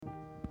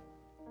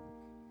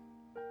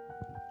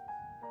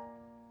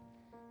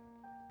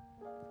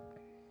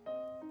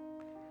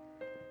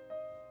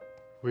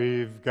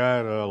We've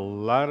got a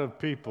lot of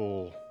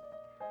people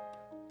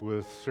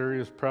with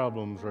serious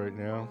problems right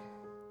now.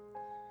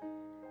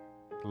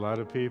 A lot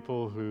of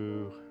people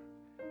who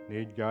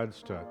need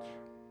God's touch.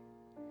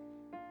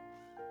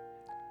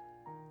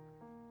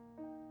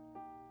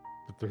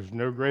 But there's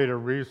no greater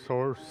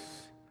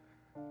resource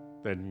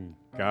than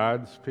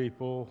God's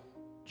people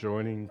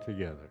joining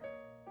together.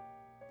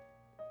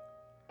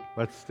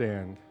 Let's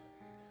stand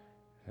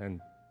and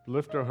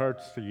lift our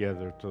hearts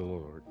together to the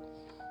Lord.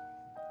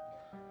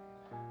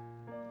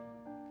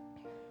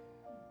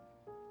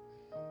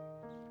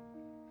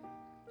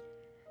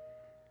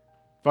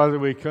 Father,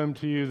 we come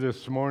to you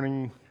this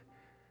morning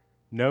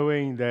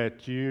knowing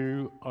that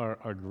you are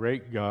a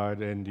great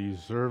God and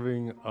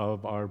deserving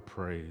of our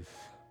praise.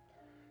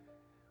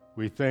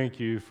 We thank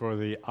you for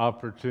the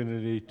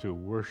opportunity to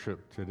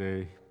worship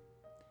today.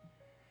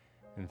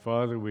 And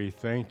Father, we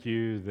thank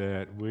you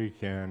that we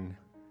can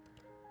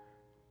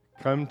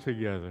come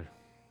together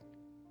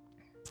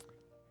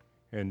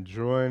and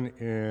join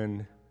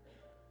in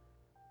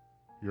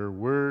your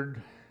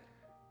word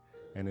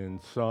and in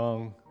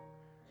song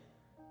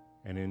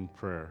and in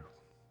prayer.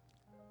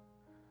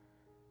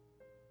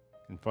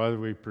 And Father,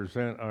 we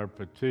present our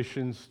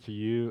petitions to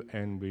you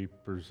and we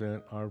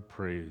present our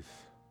praise.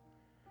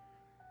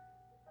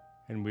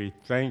 And we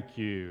thank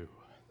you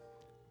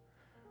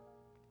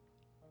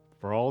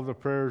for all the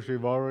prayers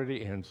you've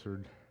already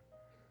answered.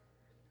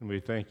 And we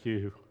thank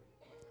you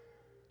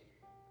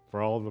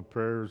for all the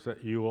prayers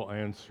that you will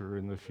answer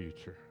in the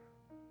future.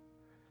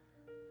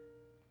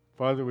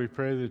 Father, we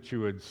pray that you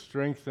would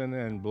strengthen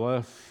and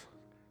bless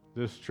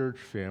this church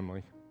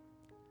family.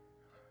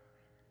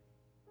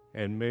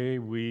 And may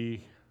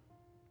we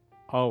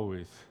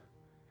always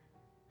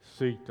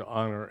seek to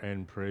honor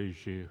and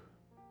praise you.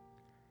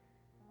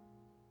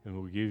 And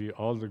we'll give you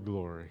all the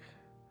glory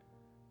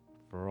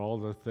for all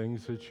the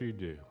things that you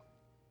do.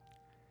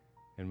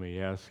 And we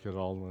ask it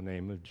all in the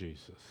name of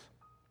Jesus.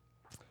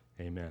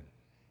 Amen.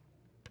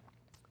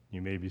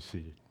 You may be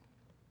seated.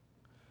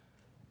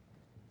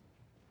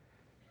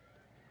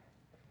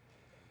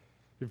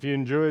 If you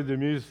enjoyed the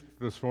music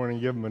this morning,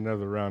 give them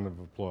another round of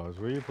applause,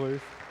 will you please?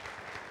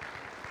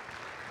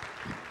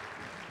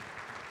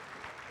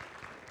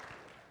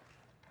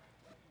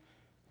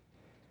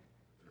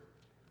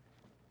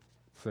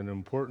 It's an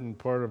important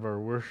part of our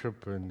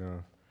worship, and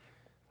it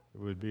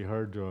would be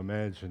hard to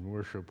imagine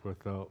worship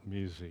without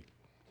music.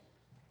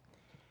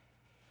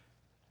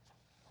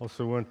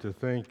 Also want to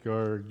thank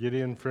our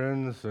Gideon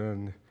friends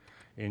and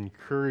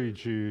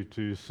encourage you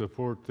to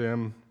support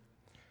them.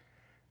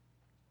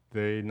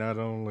 They not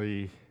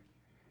only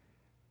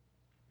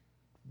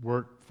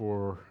work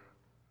for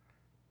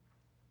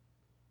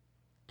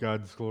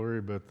God's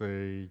glory, but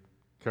they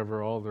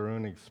cover all their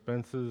own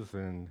expenses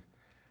and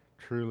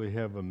truly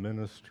have a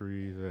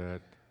ministry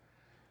that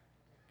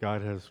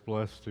God has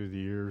blessed through the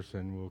years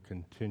and will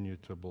continue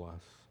to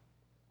bless.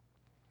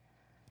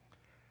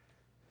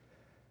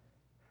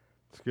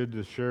 It's good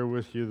to share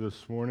with you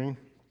this morning.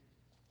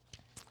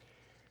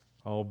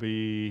 I'll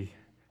be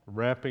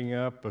wrapping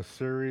up a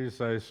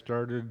series I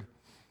started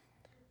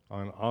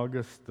on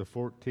August the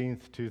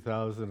 14th,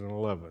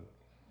 2011.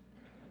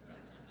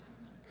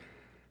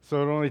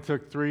 So it only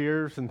took 3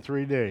 years and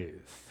 3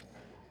 days.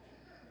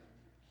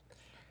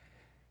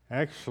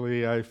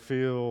 Actually, I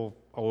feel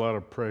a lot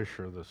of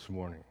pressure this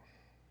morning.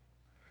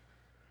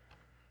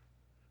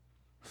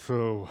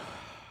 So,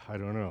 I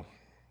don't know.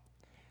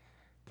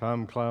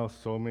 Tom Klaus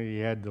told me he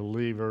had to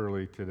leave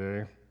early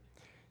today.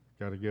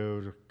 Got to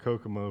go to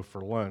Kokomo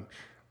for lunch.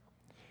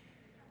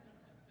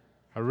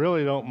 I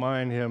really don't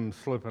mind him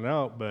slipping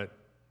out, but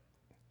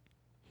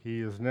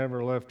he has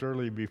never left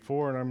early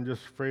before, and I'm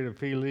just afraid if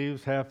he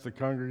leaves, half the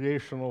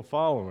congregation will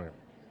follow him.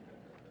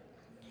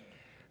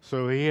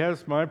 So he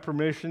has my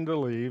permission to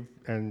leave,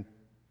 and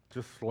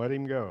just let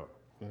him go,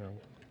 you know.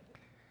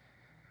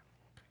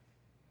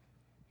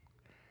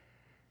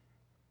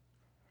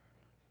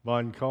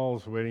 Von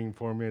Call's waiting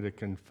for me to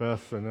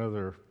confess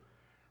another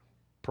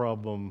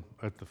problem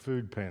at the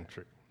food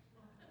pantry.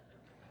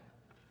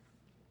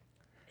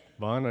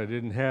 Von, I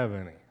didn't have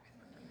any.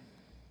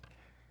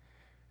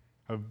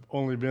 I've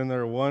only been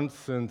there once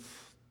since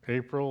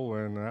April,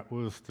 and that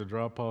was to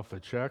drop off a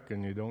check,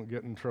 and you don't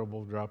get in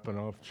trouble dropping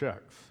off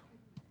checks.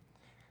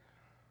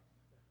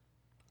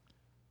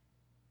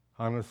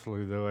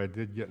 Honestly, though, I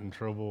did get in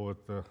trouble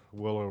with the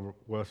Willow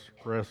West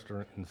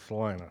restaurant in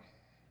Salina.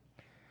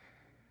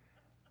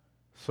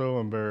 So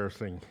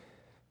embarrassing.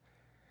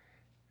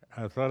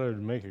 I thought I'd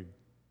make a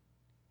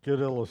good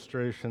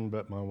illustration,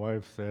 but my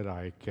wife said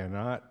I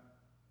cannot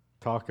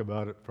talk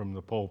about it from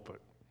the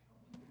pulpit.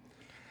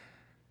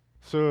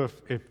 So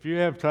if you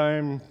have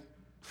time,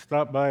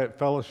 stop by at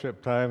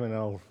fellowship time and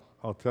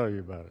I'll tell you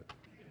about it.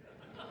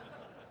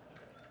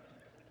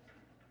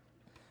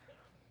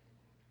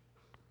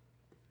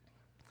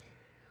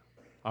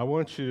 I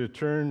want you to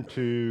turn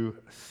to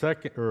 1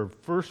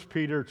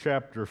 Peter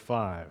chapter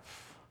 5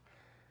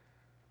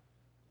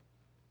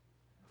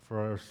 for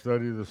our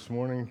study this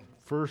morning.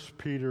 1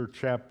 Peter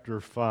chapter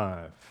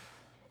 5.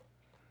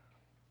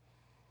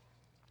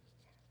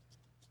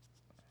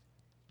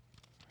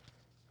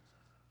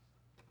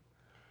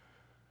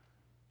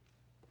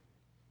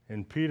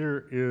 And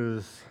Peter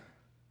is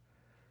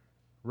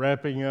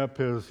wrapping up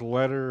his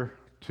letter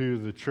to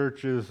the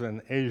churches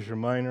in Asia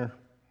Minor.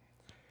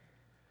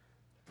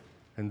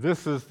 And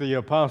this is the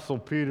Apostle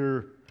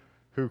Peter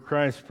who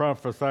Christ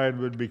prophesied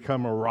would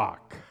become a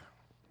rock,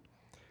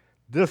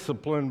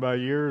 disciplined by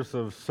years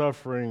of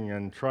suffering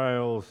and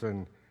trials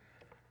and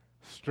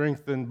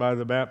strengthened by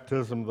the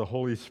baptism of the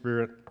Holy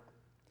Spirit.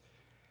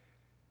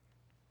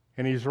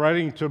 And he's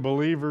writing to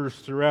believers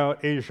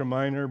throughout Asia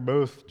Minor,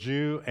 both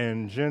Jew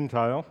and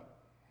Gentile,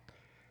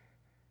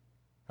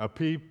 a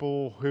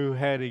people who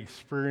had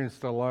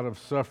experienced a lot of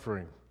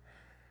suffering.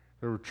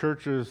 There were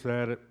churches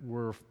that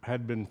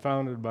had been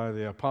founded by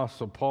the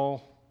Apostle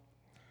Paul,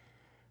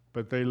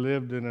 but they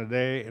lived in a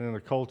day and in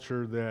a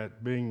culture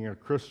that being a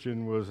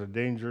Christian was a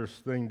dangerous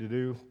thing to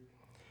do,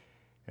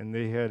 and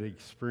they had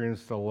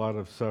experienced a lot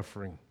of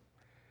suffering.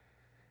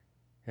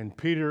 And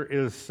Peter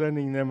is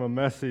sending them a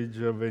message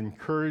of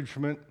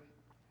encouragement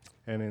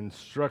and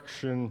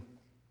instruction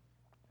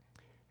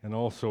and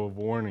also of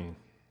warning.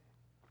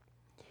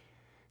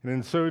 And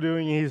in so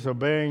doing, he's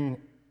obeying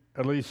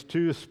at least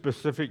two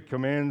specific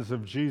commands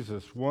of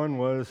Jesus. One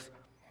was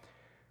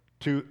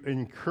to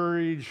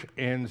encourage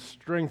and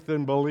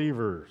strengthen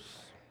believers,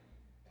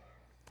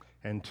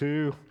 and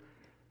two,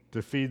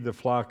 to feed the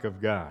flock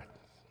of God.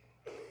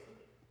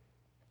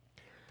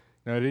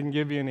 Now, I didn't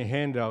give you any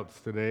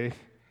handouts today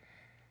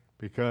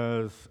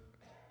because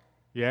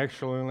you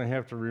actually only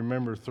have to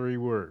remember 3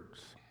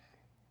 words,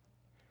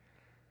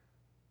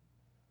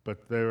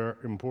 but they're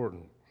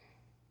important.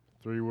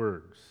 3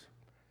 words.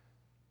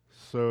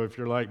 So if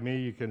you're like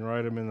me, you can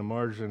write them in the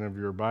margin of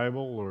your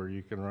Bible, or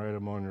you can write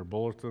them on your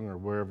bulletin or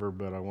wherever,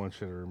 but I want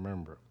you to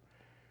remember.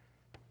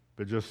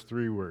 But just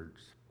 3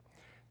 words.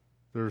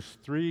 There's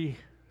 3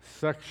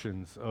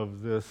 sections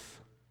of this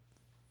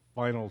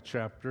final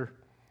chapter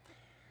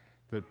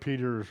that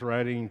Peter is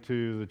writing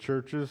to the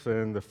churches,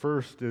 and the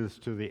first is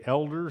to the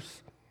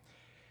elders,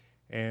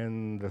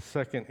 and the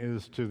second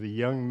is to the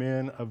young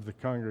men of the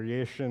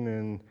congregation,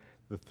 and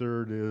the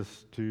third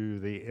is to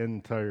the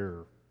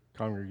entire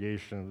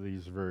congregation of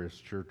these various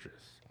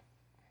churches.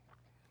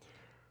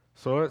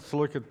 So let's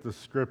look at the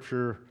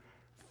scripture,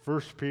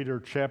 1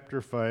 Peter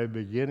chapter 5,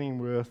 beginning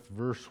with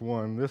verse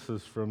 1. This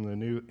is from the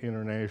New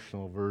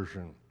International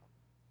Version.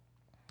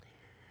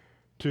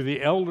 To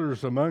the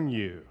elders among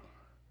you,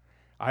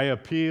 I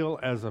appeal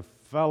as a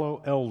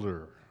fellow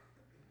elder,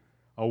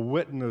 a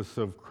witness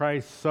of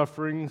Christ's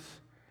sufferings,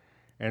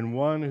 and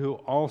one who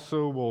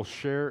also will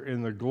share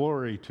in the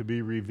glory to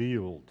be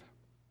revealed.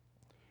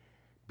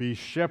 Be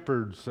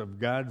shepherds of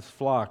God's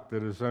flock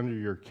that is under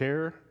your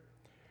care,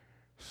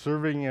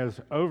 serving as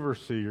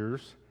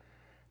overseers,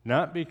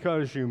 not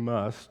because you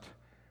must,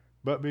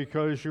 but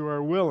because you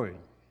are willing,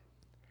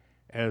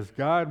 as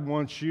God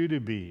wants you to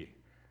be,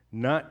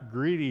 not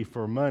greedy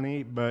for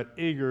money, but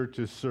eager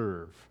to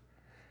serve,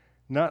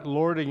 not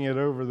lording it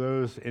over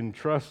those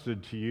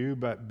entrusted to you,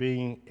 but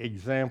being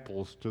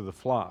examples to the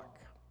flock.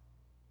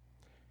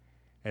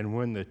 And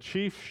when the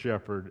chief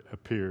shepherd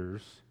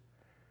appears,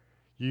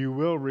 you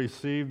will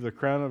receive the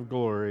crown of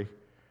glory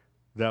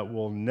that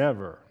will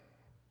never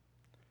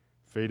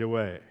fade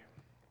away.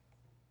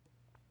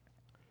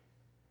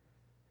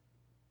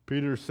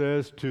 Peter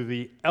says, to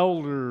the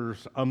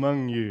elders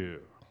among you.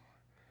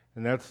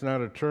 And that's not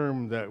a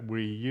term that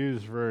we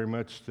use very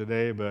much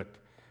today, but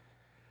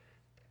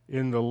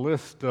in the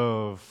list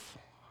of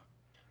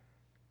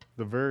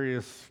the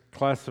various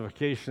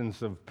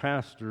classifications of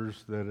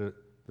pastors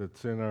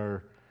that's in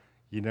our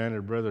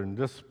United Brethren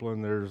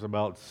discipline, there's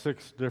about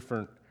 6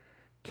 different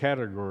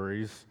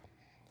categories,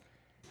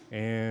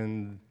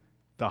 and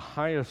the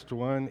highest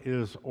one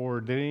is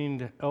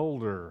ordained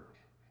elder.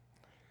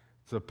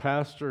 It's a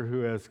pastor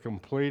who has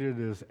completed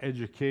his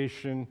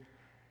education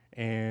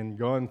and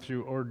gone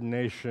through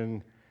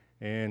ordination,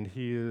 and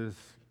he is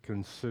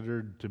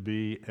considered to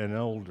be an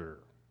elder.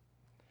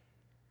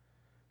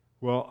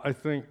 Well, I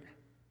think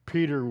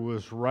Peter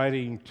was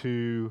writing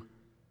to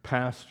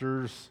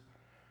pastors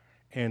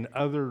and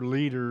other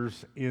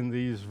leaders in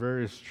these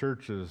various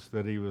churches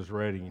that he was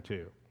writing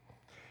to.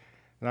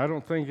 And I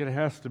don't think it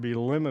has to be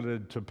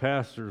limited to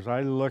pastors.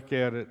 I look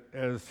at it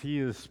as he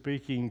is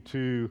speaking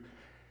to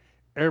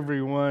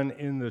everyone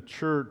in the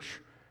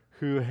church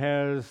who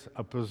has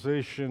a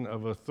position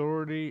of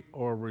authority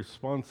or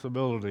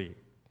responsibility,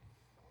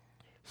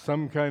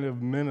 some kind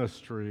of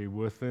ministry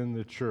within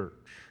the church.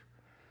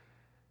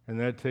 And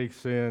that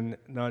takes in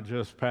not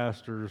just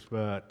pastors,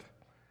 but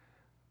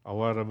a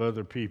lot of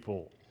other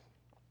people.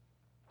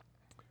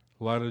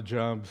 A lot of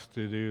jobs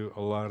to do,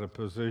 a lot of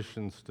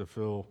positions to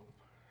fill.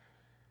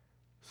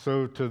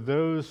 So to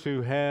those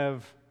who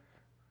had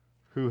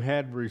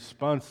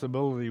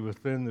responsibility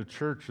within the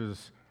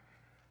churches,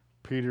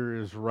 Peter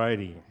is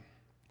writing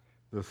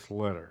this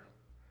letter.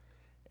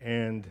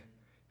 And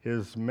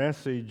his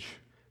message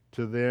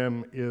to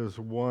them is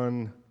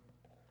one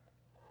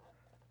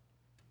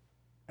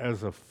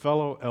as a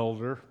fellow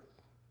elder,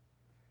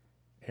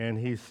 and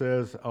he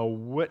says a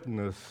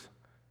witness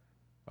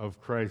of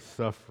Christ's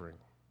suffering.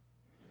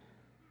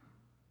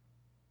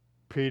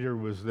 Peter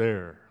was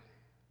there.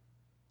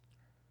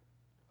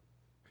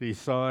 He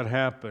saw it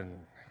happen.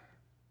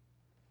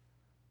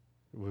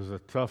 It was a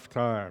tough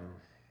time.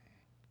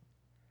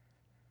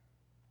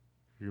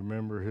 You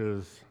remember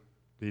his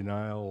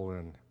denial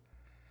and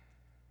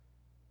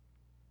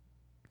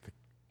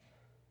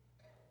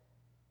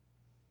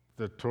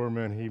the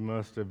torment he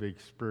must have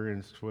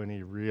experienced when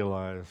he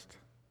realized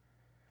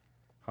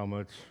how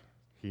much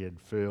he had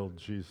failed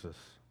Jesus.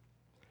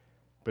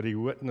 But he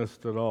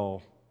witnessed it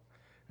all,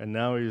 and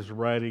now he's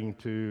writing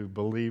to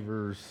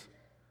believers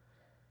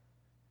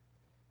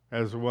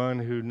as one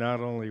who not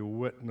only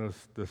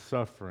witnessed the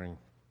suffering,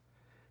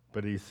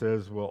 but he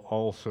says will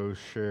also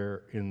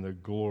share in the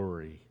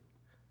glory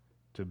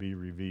to be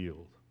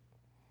revealed.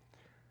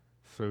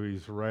 So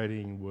he's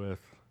writing with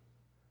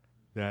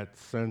that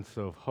sense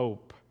of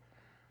hope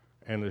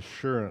and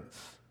assurance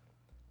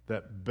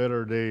that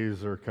better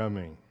days are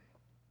coming.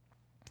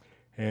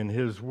 And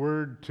his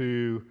word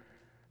to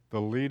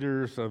the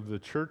leaders of the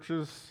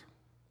churches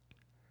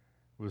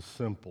was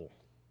simple.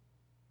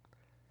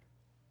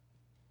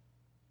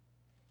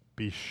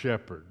 Be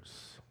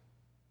shepherds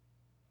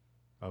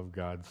of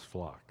God's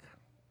flock.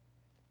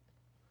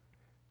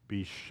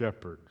 Be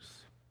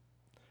shepherds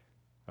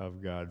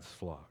of God's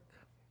flock.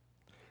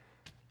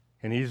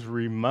 And he's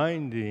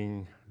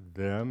reminding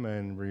them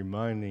and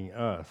reminding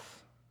us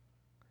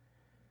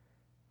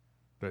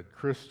that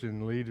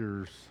Christian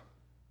leaders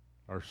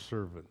are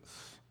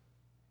servants,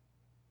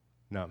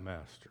 not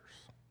masters.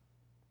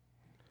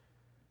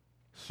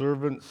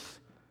 Servants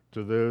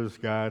to those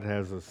God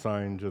has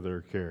assigned to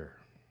their care.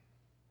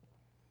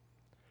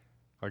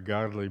 A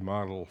godly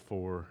model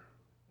for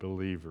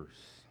believers.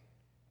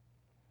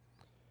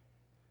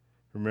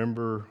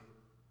 Remember,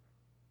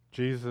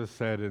 Jesus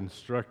had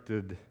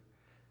instructed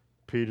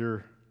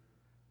Peter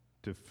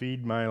to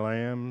feed my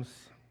lambs,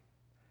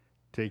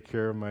 take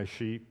care of my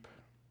sheep,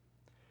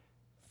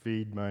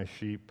 feed my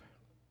sheep.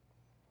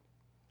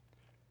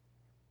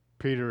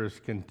 Peter is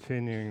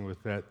continuing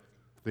with that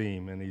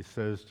theme, and he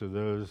says to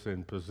those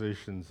in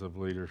positions of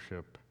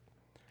leadership,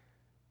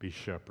 be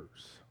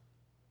shepherds.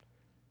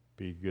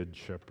 Be good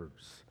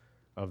shepherds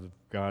of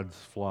God's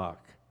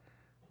flock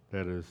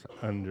that is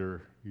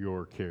under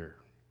your care.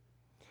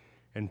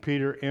 And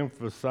Peter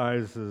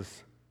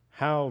emphasizes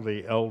how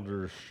the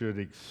elders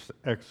should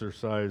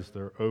exercise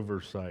their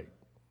oversight.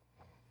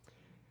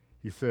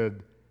 He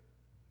said,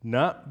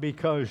 not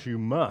because you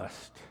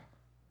must,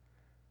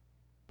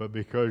 but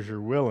because you're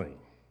willing.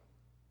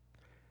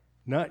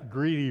 Not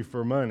greedy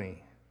for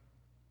money,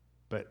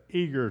 but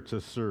eager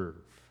to serve.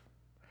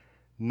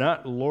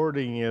 Not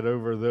lording it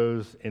over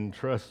those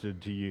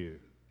entrusted to you,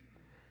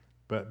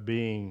 but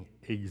being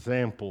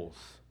examples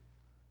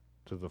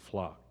to the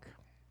flock.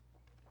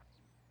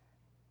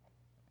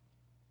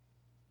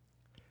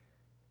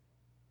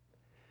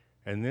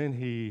 And then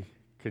he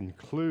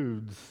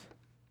concludes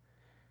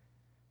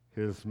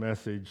his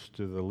message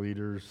to the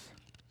leaders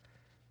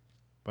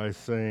by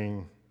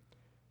saying,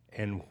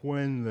 and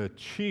when the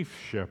chief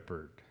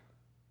shepherd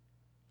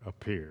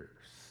appears,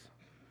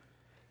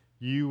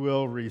 you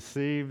will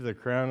receive the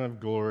crown of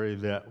glory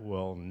that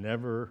will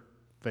never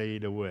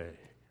fade away.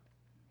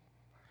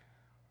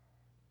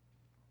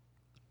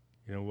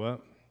 You know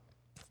what?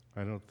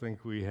 I don't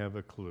think we have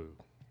a clue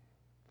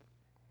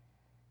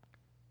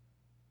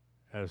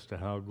as to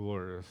how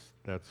glorious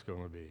that's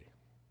going to be.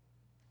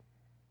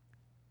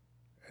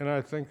 And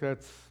I think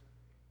that's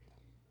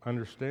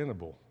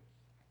understandable.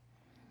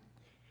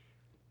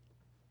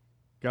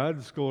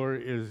 God's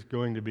glory is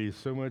going to be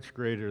so much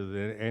greater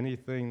than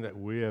anything that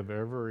we have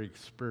ever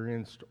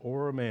experienced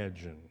or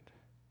imagined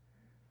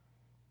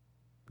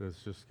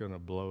that's just going to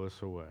blow us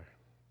away.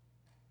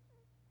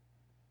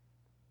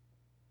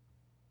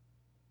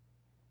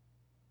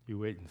 You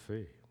wait and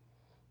see.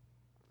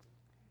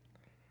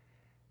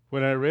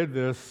 When I read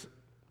this,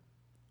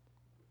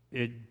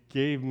 it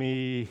gave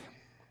me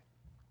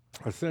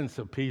a sense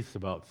of peace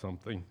about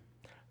something.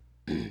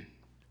 I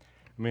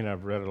mean,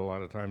 I've read it a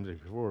lot of times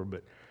before,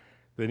 but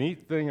the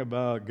neat thing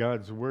about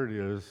God's Word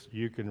is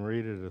you can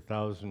read it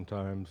 1,000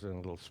 times and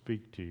it'll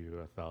speak to you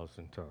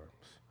 1,000 times.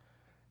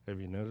 Have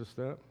you noticed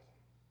that?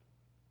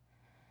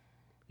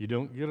 You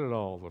don't get it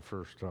all the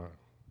first time,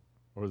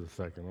 or the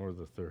second, or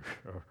the third.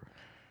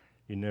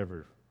 You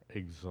never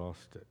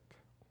exhaust it.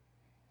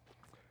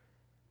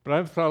 But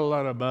I've thought a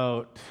lot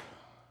about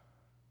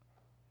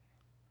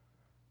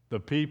the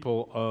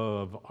people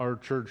of our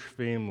church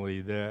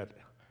family that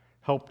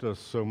helped us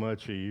so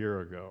much a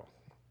year ago.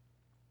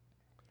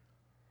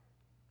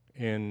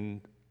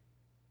 And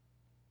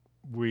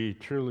we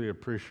truly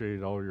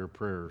appreciate all your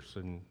prayers.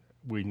 And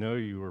we know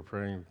you were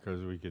praying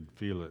because we could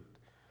feel it.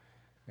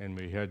 And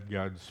we had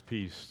God's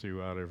peace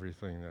throughout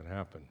everything that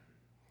happened.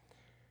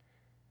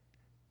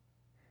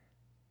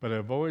 But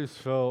I've always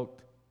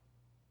felt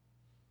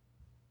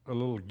a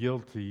little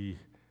guilty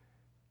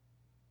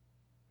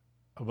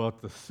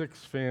about the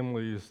 6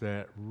 families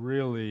that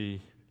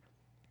really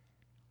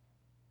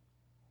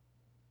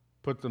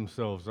put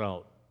themselves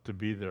out to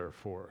be there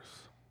for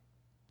us.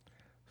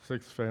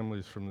 6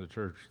 families from the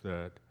church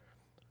that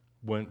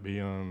went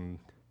beyond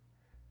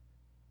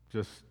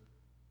just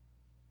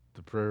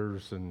the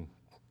prayers and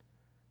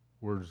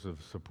words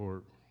of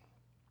support.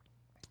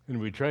 And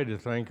we tried to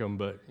thank them,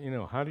 but,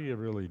 how do you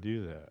really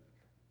do that?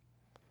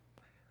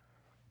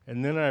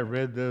 And then I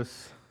read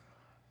this.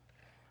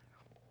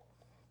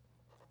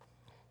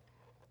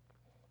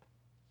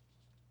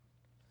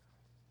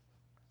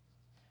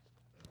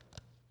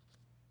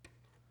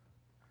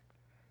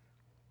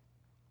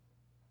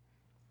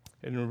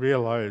 And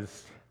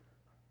realized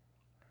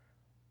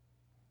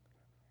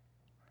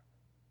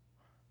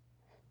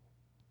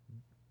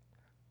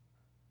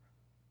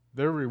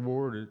their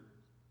reward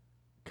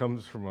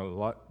comes from a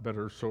lot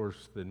better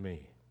source than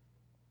me.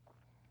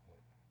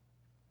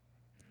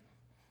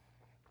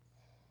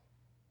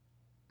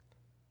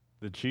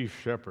 The chief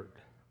shepherd.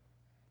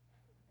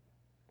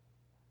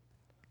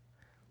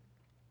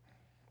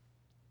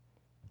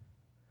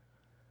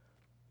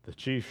 The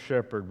chief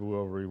shepherd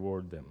will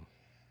reward them,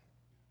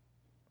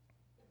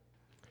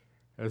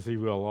 as he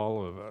will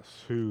all of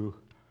us who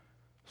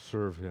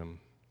serve him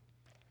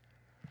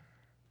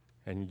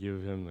and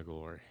give him the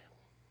glory.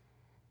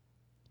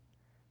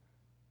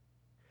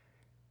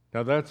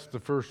 Now that's the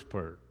first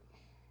part.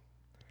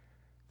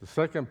 The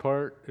second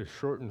part is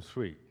short and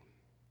sweet,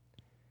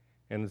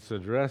 and it's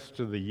addressed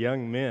to the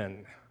young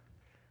men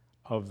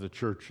of the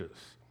churches.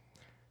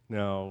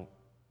 Now,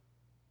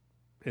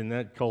 in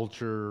that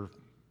culture,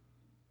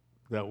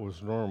 that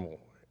was normal.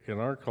 In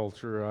our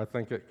culture, I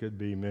think it could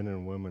be men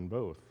and women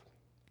both,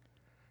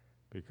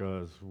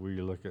 because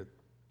we look at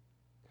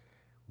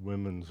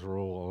women's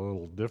role a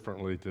little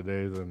differently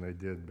today than they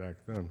did back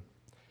then.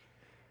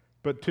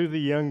 But to the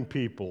young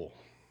people,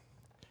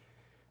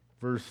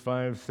 verse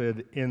 5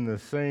 said, "In the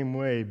same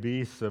way,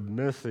 be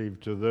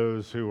submissive to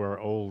those who are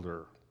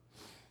older."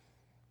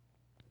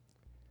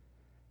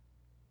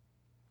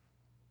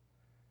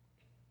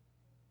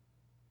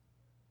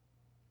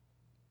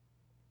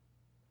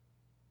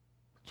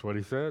 That's what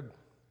he said.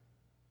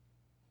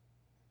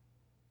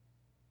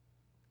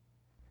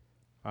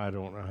 I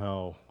don't know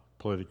how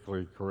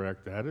politically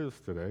correct that is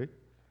today,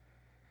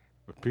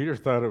 but Peter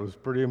thought it was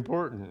pretty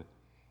important.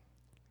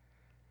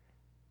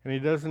 And he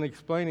doesn't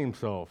explain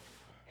himself.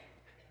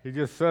 He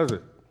just says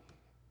it.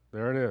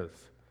 There it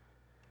is.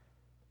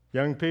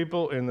 Young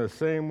people, in the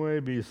same way,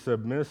 be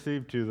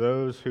submissive to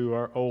those who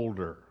are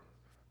older.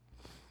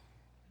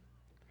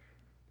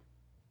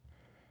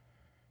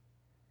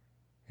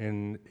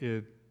 And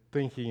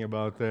thinking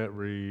about that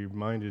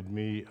reminded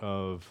me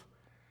of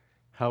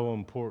how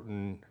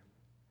important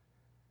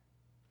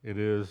it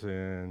is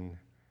in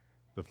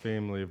the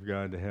family of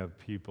God to have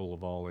people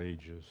of all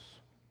ages.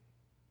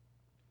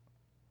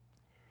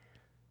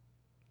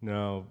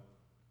 Now,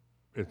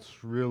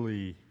 it's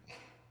really,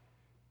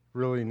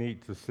 really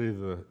neat to see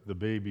the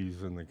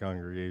babies in the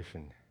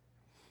congregation.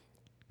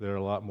 They're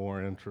a lot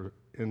more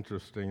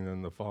interesting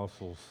than the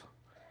fossils.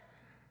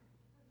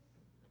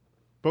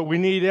 But we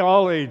need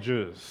all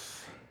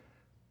ages.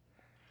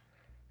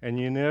 And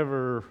you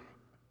never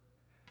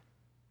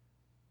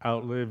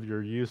outlive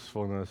your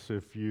usefulness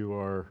if you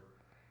are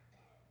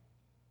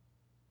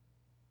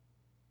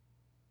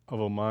of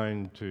a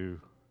mind to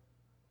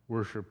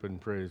worship and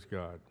praise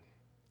God.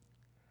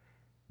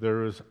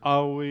 There is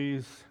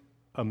always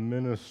a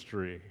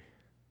ministry,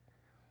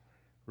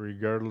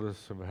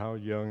 regardless of how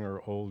young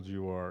or old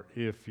you are,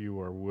 if you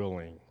are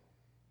willing.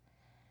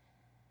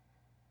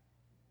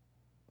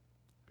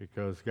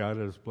 Because God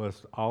has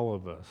blessed all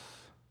of us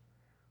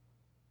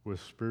with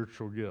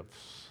spiritual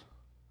gifts.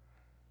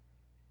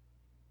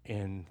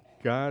 And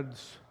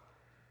God's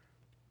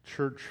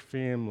church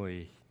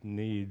family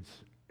needs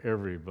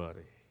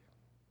everybody.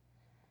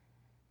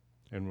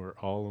 And we're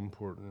all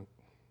important.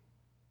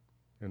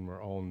 And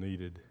we're all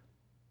needed.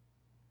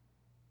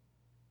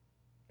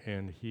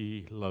 And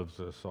He loves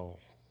us all.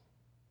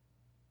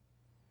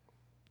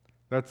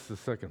 That's the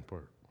second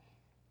part.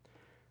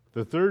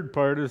 The third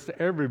part is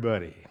to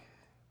everybody.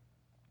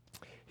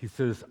 He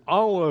says,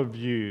 all of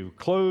you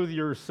clothe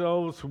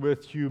yourselves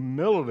with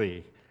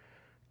humility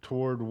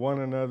toward one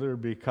another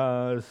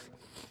because,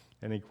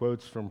 and he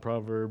quotes from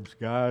Proverbs,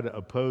 God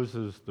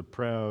opposes the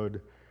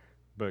proud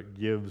but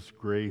gives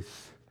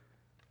grace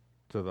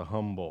to the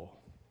humble.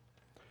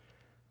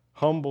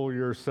 Humble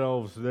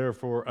yourselves,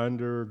 therefore,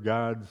 under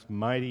God's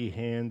mighty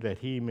hand, that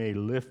He may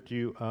lift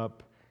you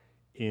up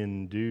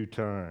in due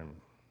time.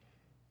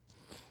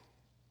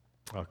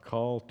 A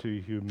call to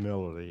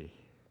humility.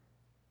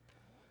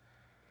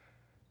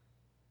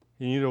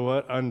 And you know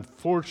what?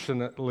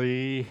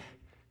 Unfortunately,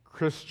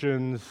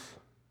 Christians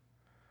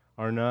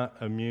are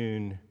not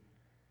immune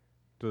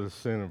to the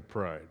sin of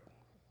pride.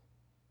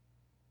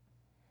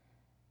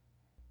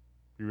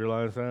 You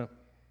realize that?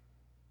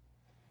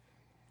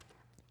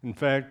 In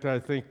fact, I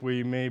think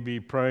we may be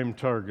prime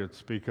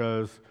targets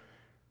because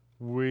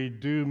we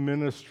do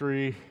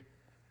ministry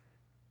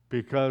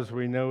because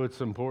we know it's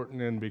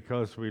important and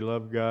because we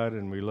love God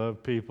and we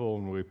love people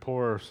and we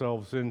pour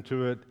ourselves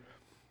into it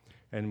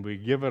and we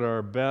give it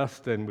our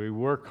best and we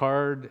work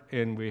hard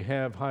and we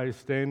have high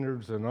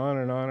standards and on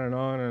and on and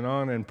on and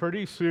on, and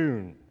pretty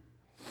soon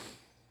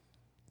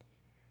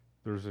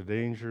there's a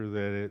danger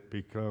that it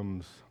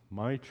becomes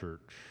my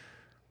church,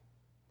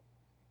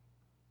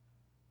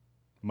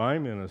 my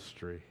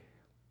ministry,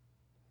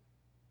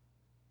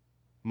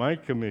 my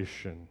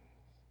commission,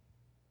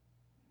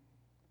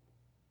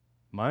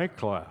 my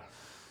class,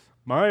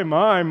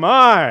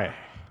 my.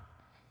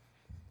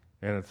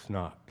 And it's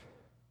not.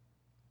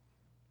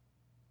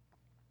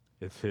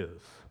 It's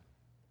His.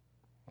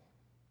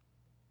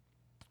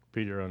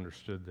 Peter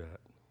understood that.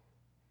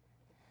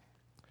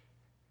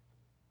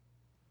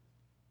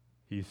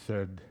 He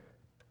said,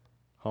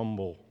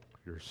 humble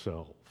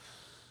yourselves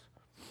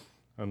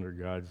under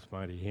God's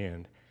mighty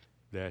hand,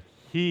 that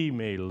He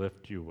may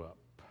lift you up.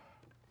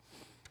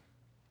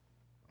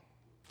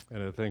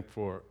 And I think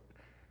for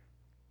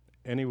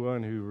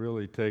anyone who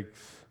really takes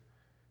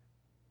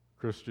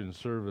Christian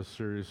service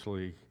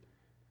seriously,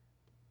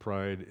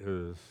 pride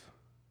is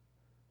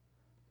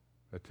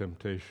a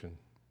temptation.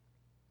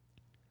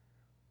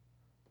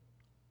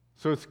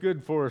 So it's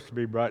good for us to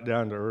be brought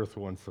down to earth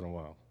once in a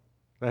while.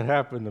 That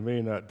happened to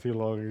me not too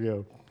long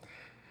ago.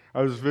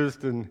 I was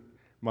visiting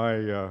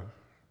my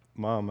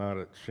mom out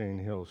at Shane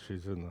Hill.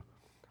 She's in the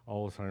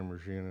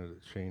Alzheimer's unit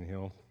at Shane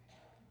Hill.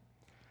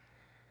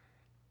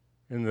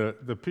 And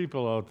the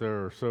people out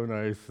there are so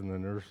nice, and the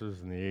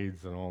nurses and the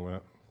aides and all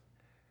that.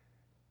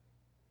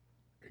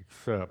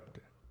 Except,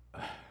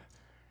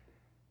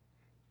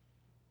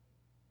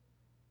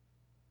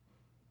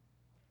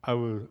 I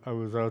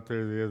was out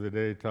there the other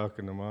day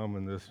talking to Mom,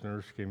 and this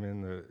nurse came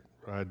in that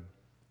I'd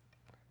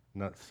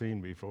not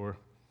seen before,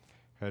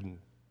 hadn't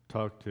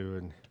talked to,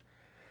 and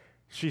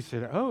she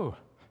said, "Oh,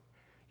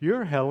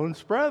 you're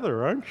Helen's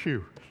brother, aren't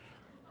you?"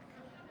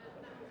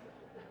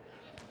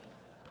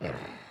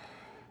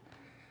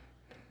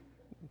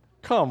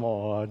 Come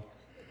on.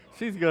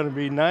 She's going to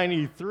be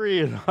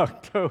 93 in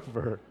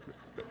October.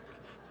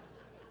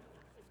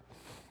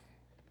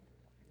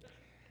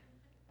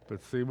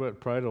 But see what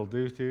pride will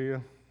do to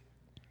you?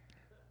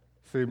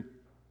 See,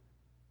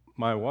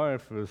 my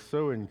wife is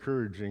so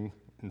encouraging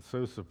and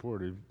so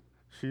supportive.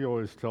 She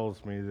always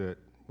tells me that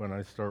when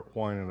I start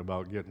whining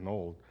about getting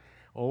old,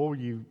 "Oh,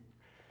 you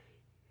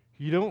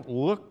don't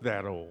look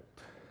that old,"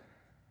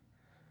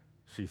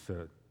 she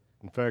said.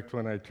 In fact,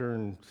 when I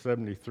turned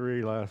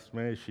 73 last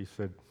May, she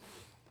said,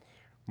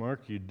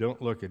 "Mark, you don't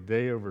look a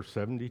day over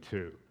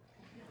 72.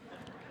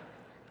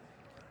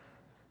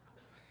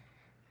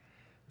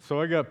 So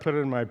I got put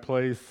in my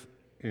place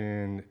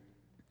and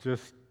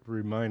just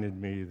reminded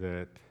me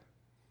that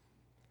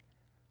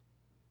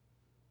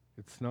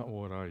it's not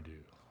what I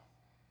do.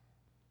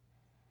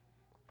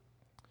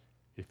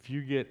 If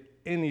you get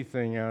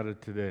anything out of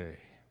today,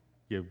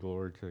 give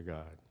glory to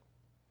God.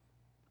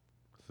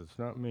 So it's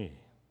not me,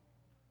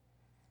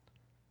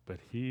 but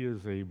He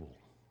is able.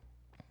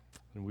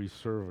 And we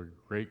serve a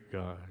great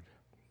God.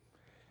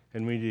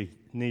 And we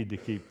need to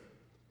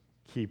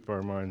keep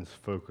our minds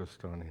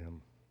focused on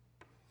Him.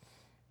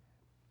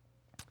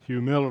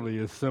 Humility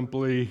is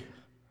simply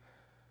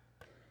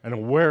an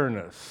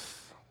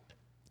awareness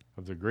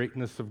of the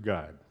greatness of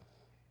God.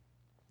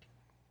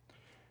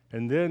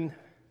 And then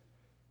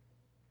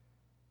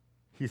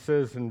he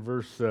says in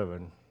verse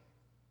 7,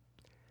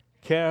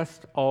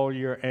 "Cast all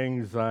your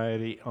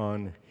anxiety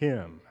on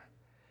Him,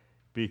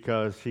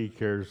 because He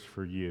cares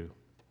for you."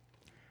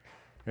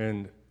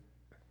 And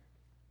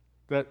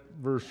that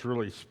verse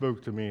really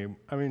spoke to me.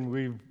 I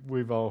mean,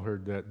 we've all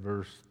heard that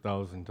verse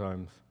 1,000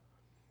 times.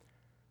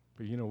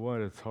 But you know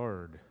what? It's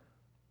hard.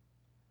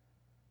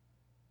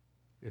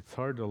 It's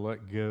hard to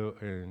let go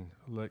and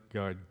let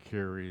God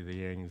carry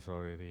the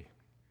anxiety.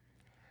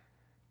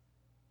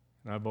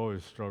 And I've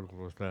always struggled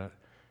with that.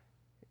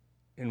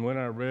 And when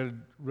I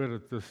read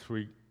it this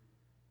week,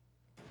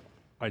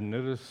 I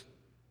noticed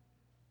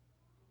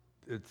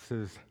it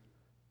says,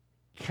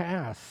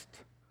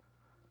 "Cast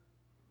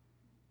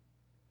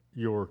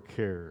your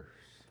cares."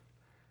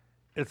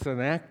 It's an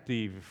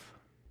active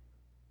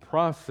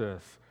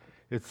process.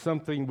 It's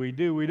something we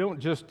do. We don't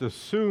just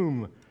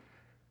assume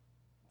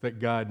that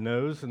God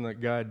knows and that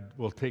God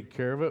will take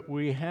care of it.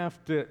 We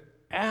have to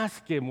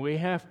ask Him. We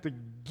have to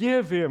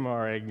give Him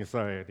our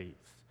anxieties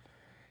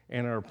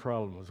and our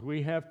problems.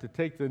 We have to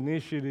take the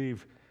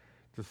initiative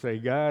to say,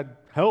 "God,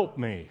 help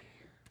me."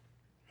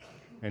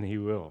 And He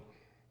will.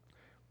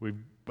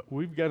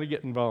 We've got to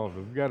get involved.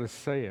 We've got to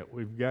say it.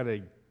 We've got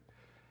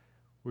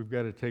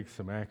to take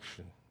some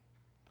action.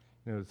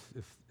 You know,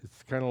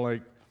 it's kind of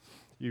like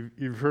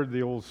you've heard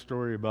the old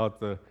story about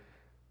the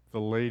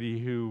lady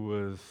who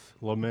was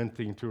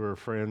lamenting to her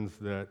friends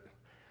that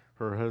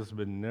her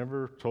husband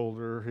never told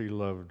her he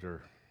loved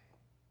her.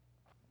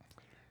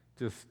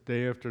 Just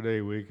day after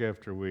day, week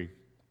after week,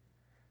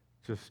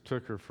 just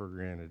took her for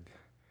granted.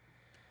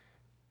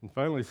 And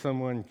finally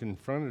someone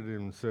confronted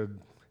him and said,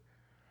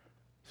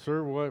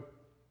 "Sir, what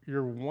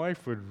your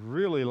wife would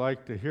really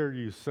like to hear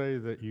you say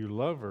that you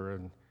love her."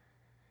 And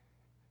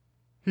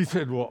he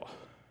said, "Well,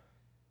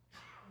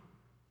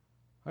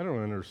 I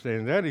don't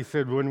understand that." He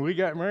said, "When we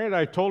got married,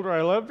 I told her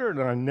I loved her,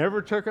 and I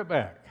never took it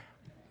back."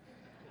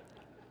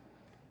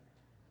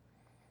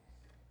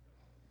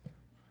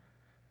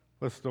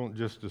 Let's don't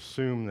just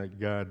assume that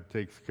God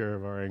takes care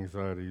of our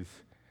anxieties.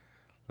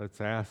 Let's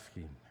ask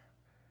Him.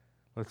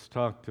 Let's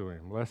talk to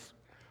Him.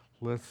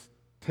 Let's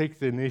take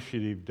the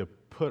initiative to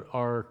put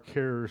our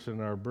cares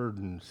and our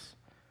burdens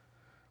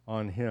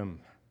on Him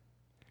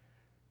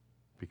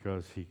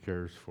because He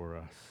cares for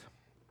us.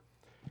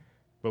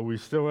 But we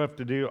still have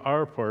to do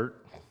our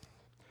part.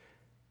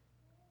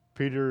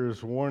 Peter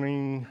is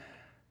warning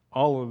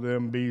all of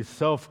them, be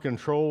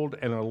self-controlled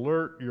and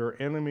alert. Your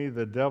enemy,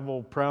 the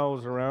devil,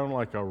 prowls around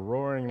like a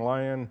roaring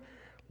lion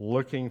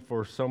looking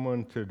for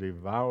someone to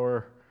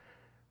devour.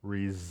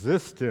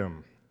 Resist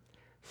him,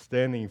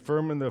 standing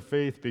firm in the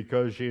faith,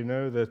 because you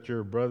know that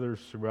your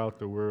brothers throughout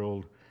the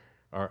world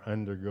are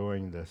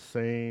undergoing the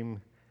same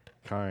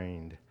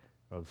kind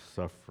of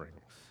sufferings.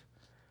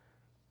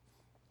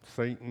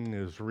 Satan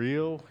is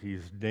real,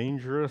 he's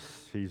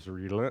dangerous, he's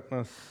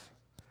relentless.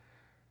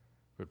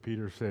 But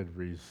Peter said,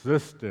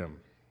 resist him.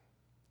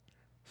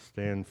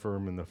 Stand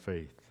firm in the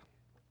faith.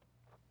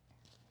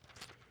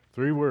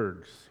 3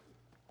 words.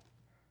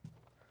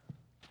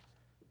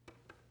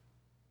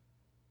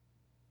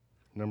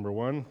 Number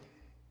 1,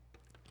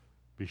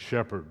 be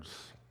shepherds.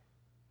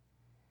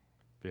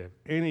 If you have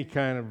any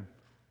kind of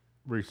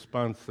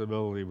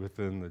responsibility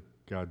within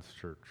God's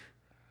church,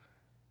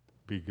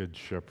 be good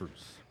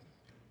shepherds.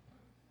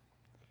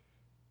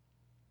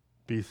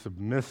 Be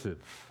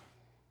submissive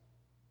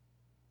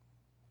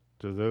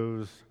to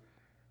those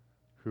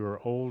who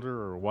are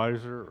older or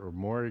wiser or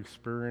more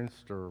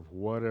experienced or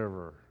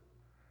whatever,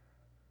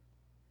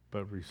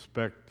 but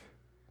respect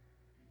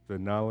the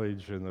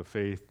knowledge and the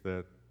faith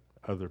that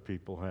other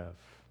people have.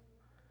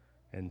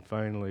 And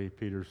finally,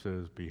 Peter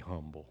says, be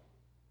humble.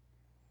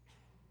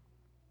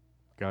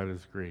 God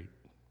is great,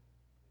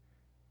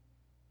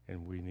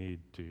 and we need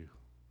to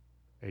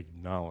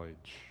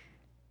acknowledge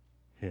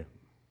Him.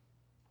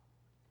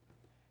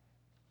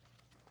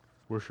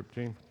 Worship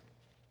team.